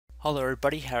Hello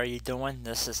everybody, how are you doing?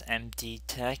 This is MD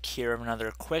Tech here with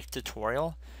another quick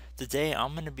tutorial. Today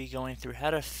I'm going to be going through how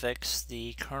to fix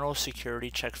the kernel security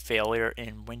check failure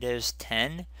in Windows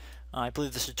 10. I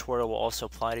believe this tutorial will also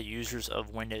apply to users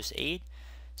of Windows 8.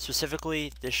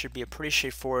 Specifically, this should be a pretty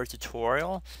straightforward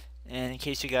tutorial. And in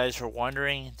case you guys are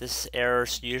wondering, this error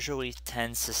usually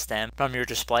tends to stem from your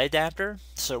display adapter.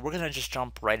 So we're going to just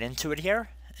jump right into it here.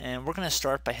 And we're going to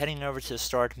start by heading over to the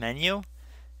Start menu.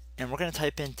 And we're going to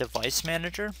type in Device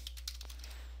Manager. It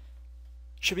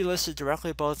should be listed directly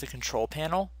above the control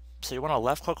panel. So you want to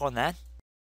left click on that.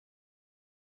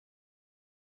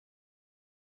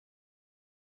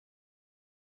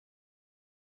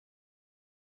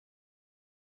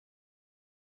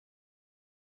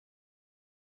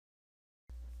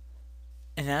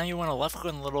 And now you want to left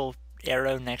click on the little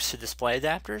arrow next to display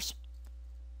adapters.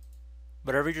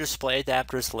 Whatever your display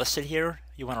adapter is listed here,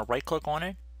 you want to right click on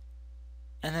it.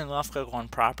 And then left click on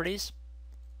Properties.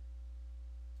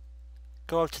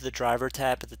 Go up to the Driver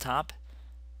tab at the top.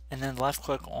 And then left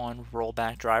click on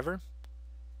Rollback Driver.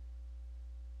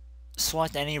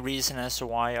 Select any reason as to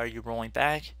why are you rolling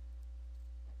back.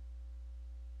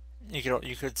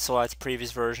 You could select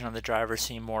previous version of the driver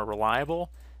seem more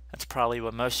reliable. That's probably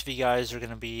what most of you guys are going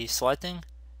to be selecting.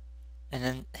 And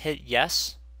then hit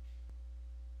yes.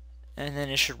 And then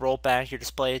it should roll back your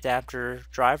display adapter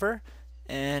driver.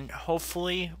 And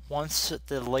hopefully once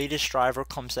the latest driver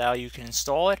comes out you can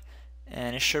install it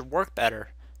and it should work better.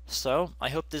 So I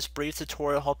hope this brief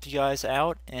tutorial helped you guys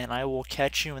out and I will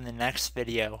catch you in the next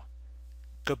video.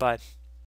 Goodbye.